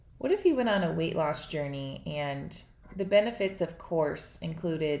What if you went on a weight loss journey and the benefits, of course,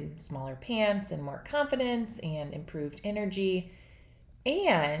 included smaller pants and more confidence and improved energy?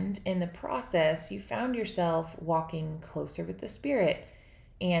 And in the process, you found yourself walking closer with the Spirit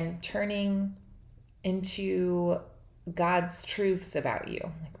and turning into God's truths about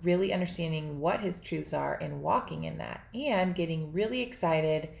you, like really understanding what His truths are and walking in that, and getting really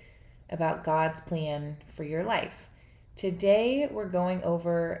excited about God's plan for your life. Today, we're going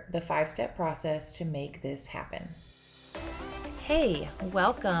over the 5-step process to make this happen. Hey,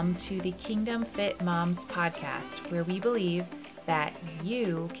 welcome to the Kingdom Fit Moms podcast, where we believe that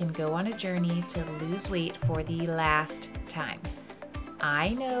you can go on a journey to lose weight for the last time.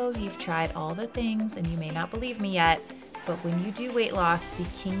 I know you've tried all the things and you may not believe me yet, but when you do weight loss the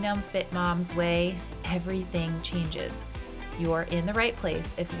Kingdom Fit Moms way, everything changes. You're in the right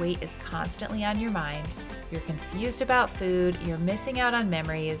place if weight is constantly on your mind, you're confused about food, you're missing out on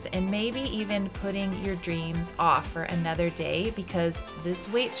memories, and maybe even putting your dreams off for another day because this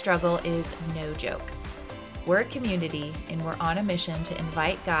weight struggle is no joke. We're a community and we're on a mission to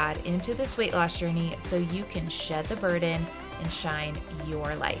invite God into this weight loss journey so you can shed the burden and shine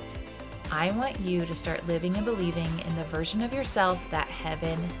your light. I want you to start living and believing in the version of yourself that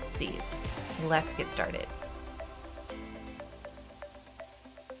heaven sees. Let's get started.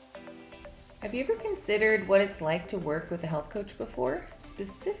 Have you ever considered what it's like to work with a health coach before?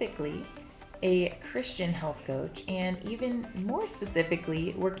 Specifically, a Christian health coach, and even more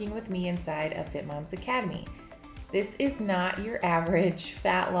specifically, working with me inside of Fit Moms Academy. This is not your average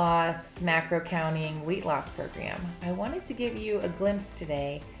fat loss, macro counting, weight loss program. I wanted to give you a glimpse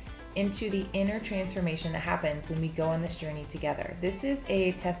today into the inner transformation that happens when we go on this journey together. This is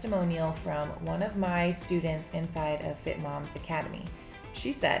a testimonial from one of my students inside of Fit Moms Academy.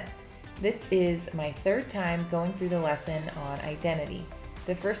 She said, "This is my third time going through the lesson on identity.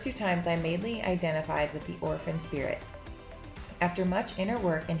 The first 2 times I mainly identified with the orphan spirit. After much inner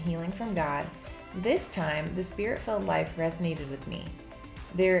work and healing from God, this time the spirit-filled life resonated with me.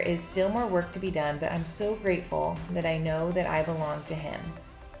 There is still more work to be done, but I'm so grateful that I know that I belong to Him."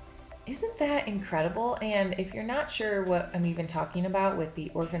 Isn't that incredible? And if you're not sure what I'm even talking about with the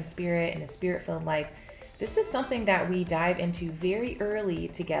orphan spirit and a spirit-filled life, this is something that we dive into very early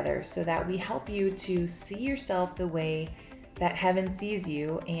together so that we help you to see yourself the way that heaven sees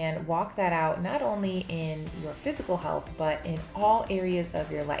you and walk that out not only in your physical health, but in all areas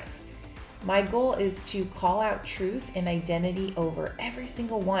of your life. My goal is to call out truth and identity over every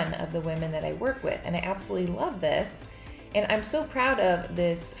single one of the women that I work with, and I absolutely love this. And I'm so proud of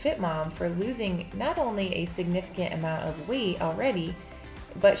this fit mom for losing not only a significant amount of weight already,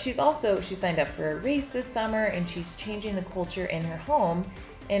 but she signed up for a race this summer and she's changing the culture in her home.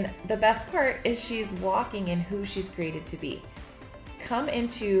 And the best part is she's walking in who she's created to be. Come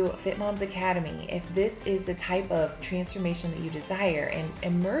into Fit Moms Academy if this is the type of transformation that you desire, and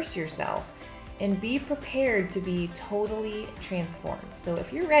immerse yourself and be prepared to be totally transformed. So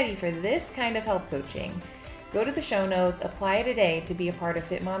if you're ready for this kind of health coaching, go to the show notes, apply today to be a part of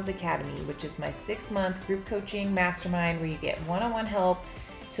Fit Moms Academy, which is my 6-month group coaching mastermind where you get one-on-one help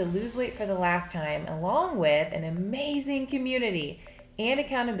to lose weight for the last time, along with an amazing community and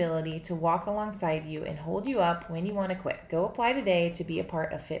accountability to walk alongside you and hold you up when you want to quit. Go apply today to be a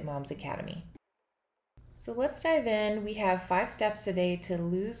part of Fit Moms Academy. So let's dive in. We have 5 steps today to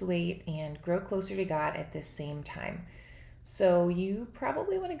lose weight and grow closer to God at the same time. So you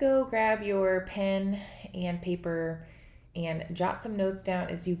probably want to go grab your pen and paper and jot some notes down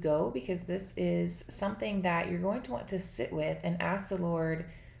as you go, because this is something that you're going to want to sit with and ask the Lord,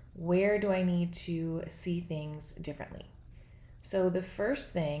 where do I need to see things differently? So the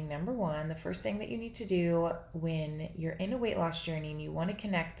first thing, number 1, the first thing that you need to do when you're in a weight loss journey and you want to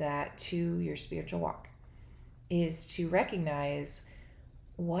connect that to your spiritual walk is to recognize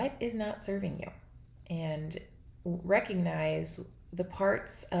what is not serving you and recognize the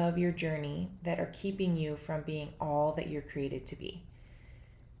parts of your journey that are keeping you from being all that you're created to be.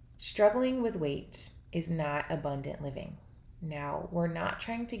 Struggling with weight is not abundant living. Now, we're not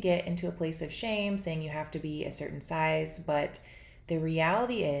trying to get into a place of shame, saying you have to be a certain size, but the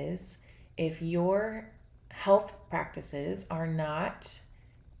reality is, if your health practices are not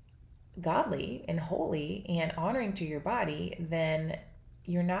godly and holy and honoring to your body, then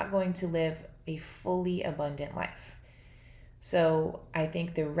you're not going to live a fully abundant life. So I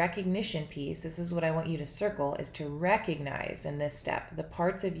think the recognition piece, this is what I want you to circle, is to recognize in this step the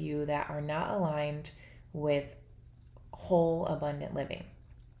parts of you that are not aligned with whole abundant living.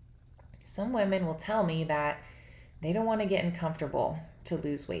 Some women will tell me that they don't want to get uncomfortable to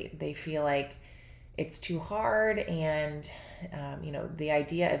lose weight. They feel like it's too hard, and the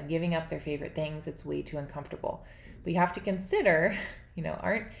idea of giving up their favorite things, it's way too uncomfortable. But you have to consider,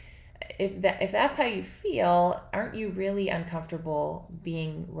 if that's how you feel, aren't you really uncomfortable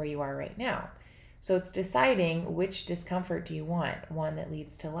being where you are right now? So it's deciding, which discomfort do you want? One that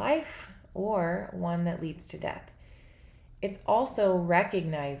leads to life or one that leads to death? It's also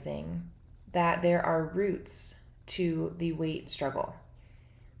recognizing that there are roots to the weight struggle.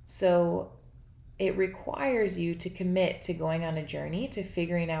 So it requires you to commit to going on a journey to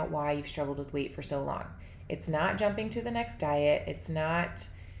figuring out why you've struggled with weight for so long. It's not jumping to the next diet. It's not,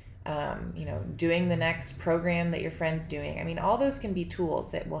 doing the next program that your friend's doing. I mean, all those can be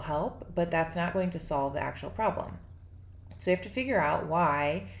tools that will help, but that's not going to solve the actual problem. So you have to figure out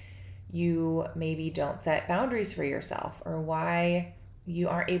why you maybe don't set boundaries for yourself, or why you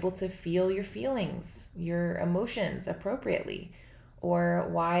aren't able to feel your feelings, your emotions appropriately, or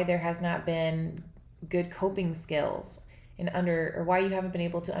why there has not been good coping skills, or why you haven't been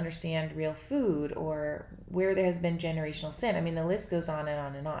able to understand real food, or where there has been generational sin. I mean, the list goes on and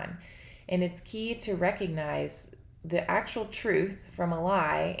on and on. And it's key to recognize the actual truth from a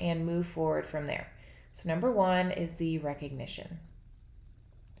lie and move forward from there. So number one is the recognition.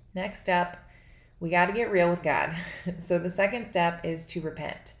 Next up, we got to get real with God. So the second step is to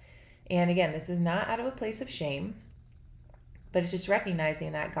repent. And again, this is not out of a place of shame, but it's just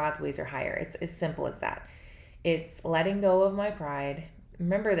recognizing that God's ways are higher. It's as simple as that. It's letting go of my pride.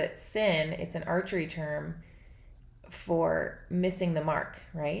 Remember that sin, it's an archery term for missing the mark,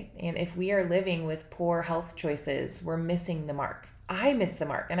 right? And if we are living with poor health choices, we're missing the mark. I miss the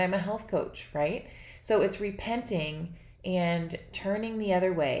mark, and I'm a health coach, right? So it's repenting and turning the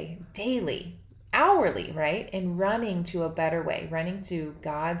other way daily, hourly, right? And running to a better way, running to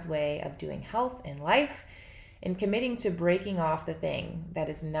God's way of doing health and life, and committing to breaking off the thing that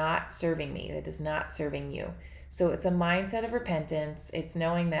is not serving me, that is not serving you. So it's a mindset of repentance. It's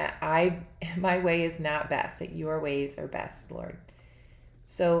knowing that my way is not best, that your ways are best, Lord.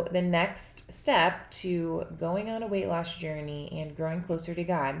 So the next step to going on a weight loss journey and growing closer to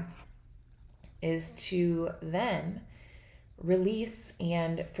God is to then release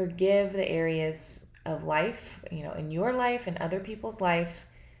and forgive the areas of life, in your life and other people's life,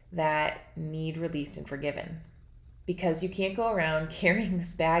 that need released and forgiven. Because you can't go around carrying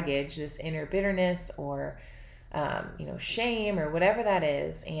this baggage, this inner bitterness or shame or whatever that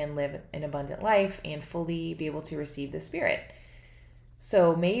is, and live an abundant life and fully be able to receive the Spirit.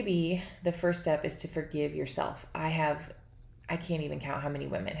 So maybe the first step is to forgive yourself. I can't even count how many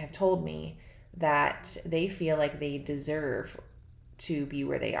women have told me that they feel like they deserve to be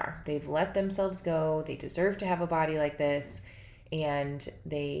where they are. They've let themselves go. They deserve to have a body like this, and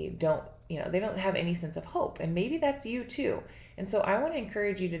they don't have any sense of hope. And maybe that's you too. And so I want to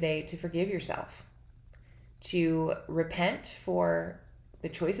encourage you today to forgive yourself, to repent for the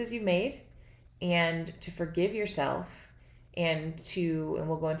choices you've made, and to forgive yourself, and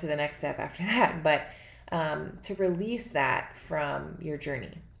we'll go into the next step after that, but to release that from your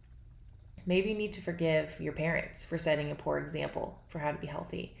journey. Maybe you need to forgive your parents for setting a poor example for how to be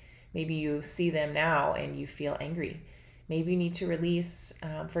healthy. Maybe you see them now and you feel angry. Maybe you need to release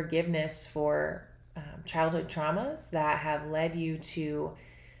forgiveness for childhood traumas that have led you to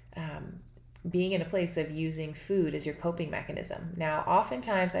being in a place of using food as your coping mechanism. Now,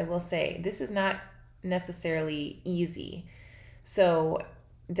 oftentimes I will say this is not necessarily easy. So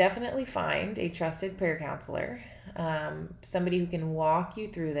definitely find a trusted prayer counselor, somebody who can walk you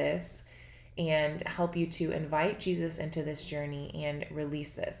through this and help you to invite Jesus into this journey and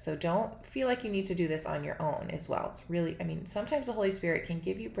release this. So don't feel like you need to do this on your own as well. It's really, sometimes the Holy Spirit can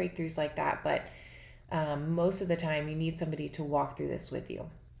give you breakthroughs like that, but most of the time you need somebody to walk through this with you.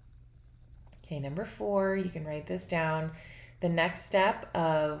 Okay, number 4, you can write this down. The next step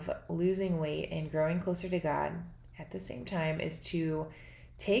of losing weight and growing closer to God at the same time is to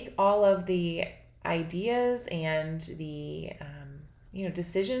take all of the ideas and the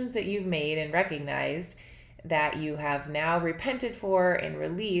decisions that you've made and recognized that you have now repented for and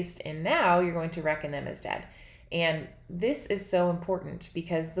released, and now you're going to reckon them as dead. And this is so important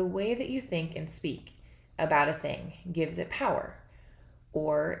because the way that you think and speak about a thing gives it power,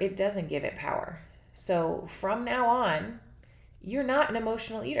 or it doesn't give it power. So from now on, you're not an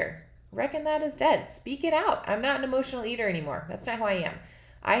emotional eater. Reckon that as dead. Speak it out. I'm not an emotional eater anymore. That's not who I am.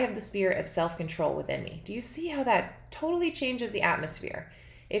 I have the spirit of self-control within me. Do you see how that totally changes the atmosphere?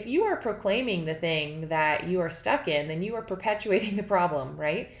 If you are proclaiming the thing that you are stuck in, then you are perpetuating the problem,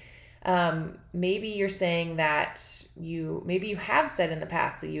 right? Maybe you're saying that maybe you have said in the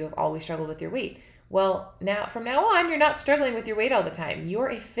past that you have always struggled with your weight. Well, from now on, you're not struggling with your weight all the time. You're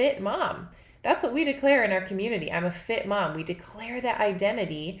a fit mom. That's what we declare in our community. I'm a fit mom. We declare that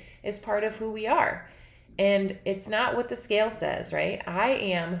identity is part of who we are. And it's not what the scale says, right? I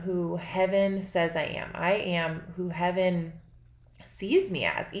am who heaven says I am. I am who heaven sees me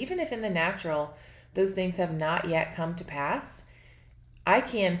as. Even if in the natural, those things have not yet come to pass, I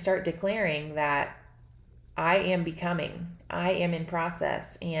can start declaring that I am becoming, I am in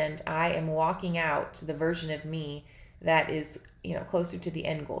process, and I am walking out the version of me that is, closer to the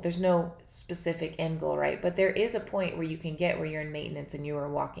end goal. There's no specific end goal, right? But there is a point where you can get where you're in maintenance and you are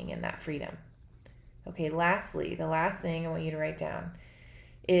walking in that freedom. Okay, lastly, the last thing I want you to write down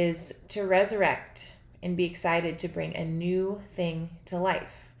is to resurrect and be excited to bring a new thing to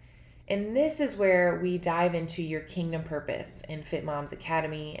life. And this is where we dive into your kingdom purpose in Fit Moms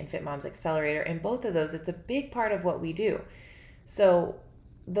Academy and Fit Moms Accelerator. And both of those, it's a big part of what we do. So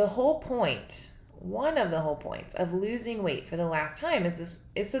the whole point, one of the whole points of losing weight for the last time is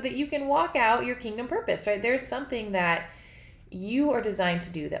so that you can walk out your kingdom purpose, right? There's something that you are designed to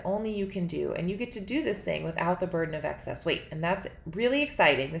do that only you can do, and you get to do this thing without the burden of excess weight. And that's really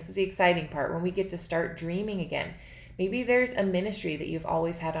exciting. This is the exciting part, when we get to start dreaming again. Maybe there's a ministry that you've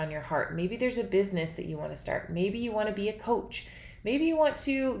always had on your heart. Maybe there's a business that you want to start. Maybe you want to be a coach. Maybe you want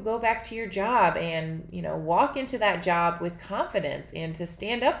to go back to your job and, walk into that job with confidence and to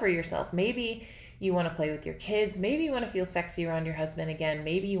stand up for yourself. Maybe you want to play with your kids. Maybe you want to feel sexy around your husband again.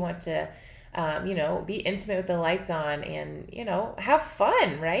 Maybe you want to, be intimate with the lights on and, have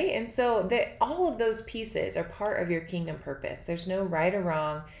fun, right? And so all of those pieces are part of your kingdom purpose. There's no right or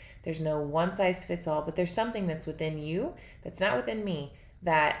wrong. There's no one size fits all, but there's something that's within you that's not within me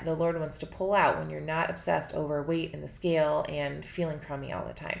that the Lord wants to pull out when you're not obsessed over weight and the scale and feeling crummy all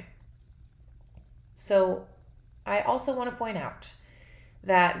the time. So I also want to point out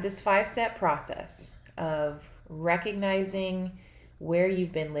that this 5-step process of recognizing where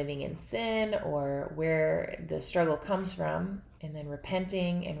you've been living in sin or where the struggle comes from, and then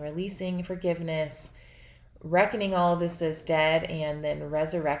repenting and releasing forgiveness, reckoning all of this as dead, and then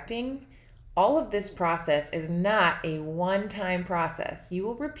resurrecting, all of this process is not a one-time process. You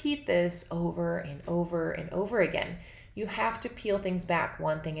will repeat this over and over and over again. You have to peel things back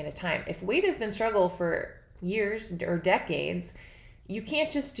one thing at a time. If weight has been struggle for years or decades, you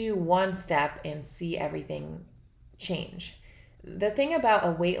can't just do one step and see everything change. The thing about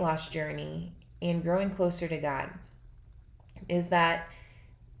a weight loss journey and growing closer to God is that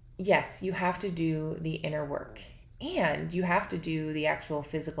yes, you have to do the inner work and you have to do the actual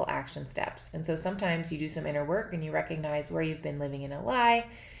physical action steps. And so sometimes you do some inner work and you recognize where you've been living in a lie,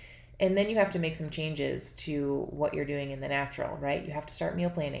 and then you have to make some changes to what you're doing in the natural, right? You have to start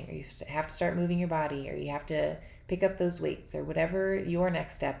meal planning, or you have to start moving your body, or you have to pick up those weights, or whatever your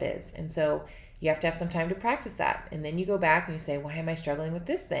next step is. And so you have to have some time to practice that. And then you go back and you say, why am I struggling with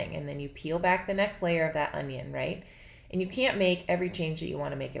this thing? And then you peel back the next layer of that onion, right? And you can't make every change that you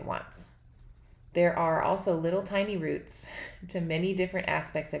want to make at once. There are also little tiny roots to many different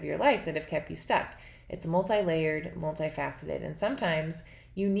aspects of your life that have kept you stuck. It's multi-layered, multifaceted, and sometimes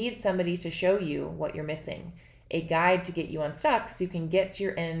you need somebody to show you what you're missing, a guide to get you unstuck so you can get to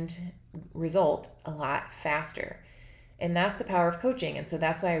your end result a lot faster. And that's the power of coaching. And so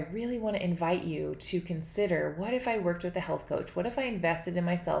that's why I really want to invite you to consider, what if I worked with a health coach? What if I invested in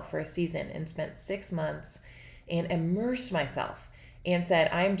myself for a season and spent 6 months and immersed myself and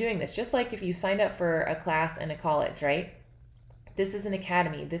said, I'm doing this? Just like if you signed up for a class in a college, right? This is an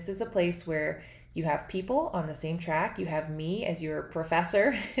academy. This is a place where you have people on the same track. You have me as your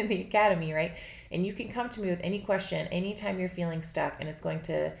professor in the academy, right? And you can come to me with any question anytime you're feeling stuck, and it's going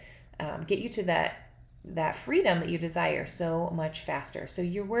to get you to that freedom that you desire so much faster. So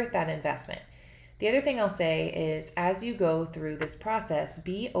you're worth that investment. The other thing I'll say is, as you go through this process,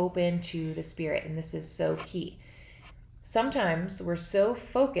 be open to the Spirit, and this is so key. Sometimes we're so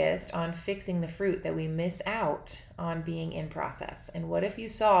focused on fixing the fruit that we miss out on being in process. And what if you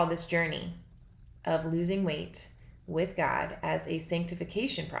saw this journey of losing weight with God as a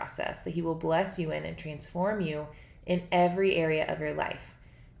sanctification process that He will bless you in and transform you in every area of your life?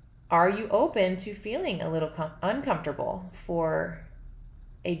 Are you open to feeling a little uncomfortable for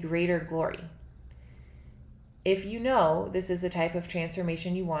a greater glory? If you know this is the type of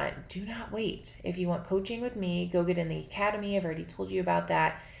transformation you want, do not wait. If you want coaching with me, go get in the academy. I've already told you about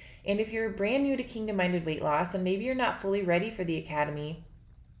that. And if you're brand new to Kingdom Minded Weight Loss and maybe you're not fully ready for the academy,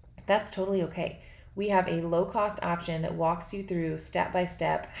 that's totally okay. We have a low-cost option that walks you through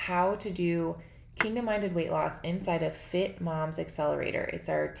step-by-step how to do Kingdom Minded Weight Loss inside of Fit Moms Accelerator. It's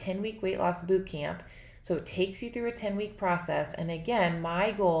our 10-week weight loss boot camp So it takes you through a 10-week process. And again, my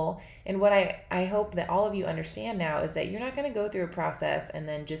goal and what I hope that all of you understand now is that you're not going to go through a process and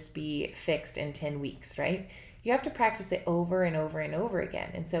then just be fixed in 10 weeks, right? You have to practice it over and over and over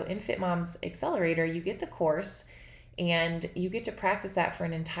again. And so in Fit Moms Accelerator, you get the course and you get to practice that for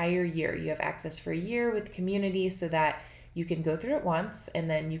an entire year. You have access for a year with community so that you can go through it once and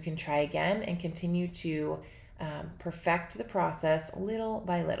then you can try again and continue to perfect the process little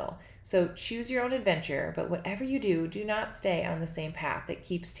by little. So choose your own adventure, but whatever you do, do not stay on the same path that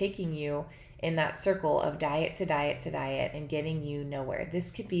keeps taking you in that circle of diet to diet to diet and getting you nowhere.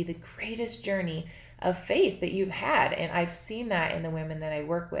 This could be the greatest journey of faith that you've had, and I've seen that in the women that I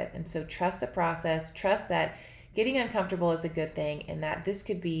work with. And so trust the process, trust that getting uncomfortable is a good thing, and that this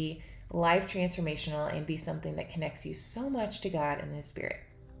could be life transformational and be something that connects you so much to God and His Spirit.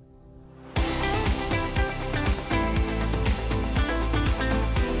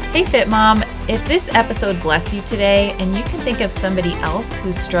 Hey Fit Mom, if this episode blessed you today and you can think of somebody else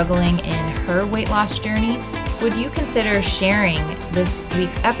who's struggling in her weight loss journey, would you consider sharing this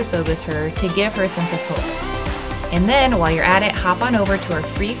week's episode with her to give her a sense of hope? And then while you're at it, hop on over to our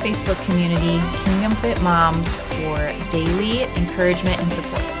free Facebook community, Kingdom Fit Moms, for daily encouragement and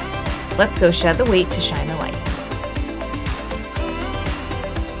support. Let's go shed the weight to shine the light.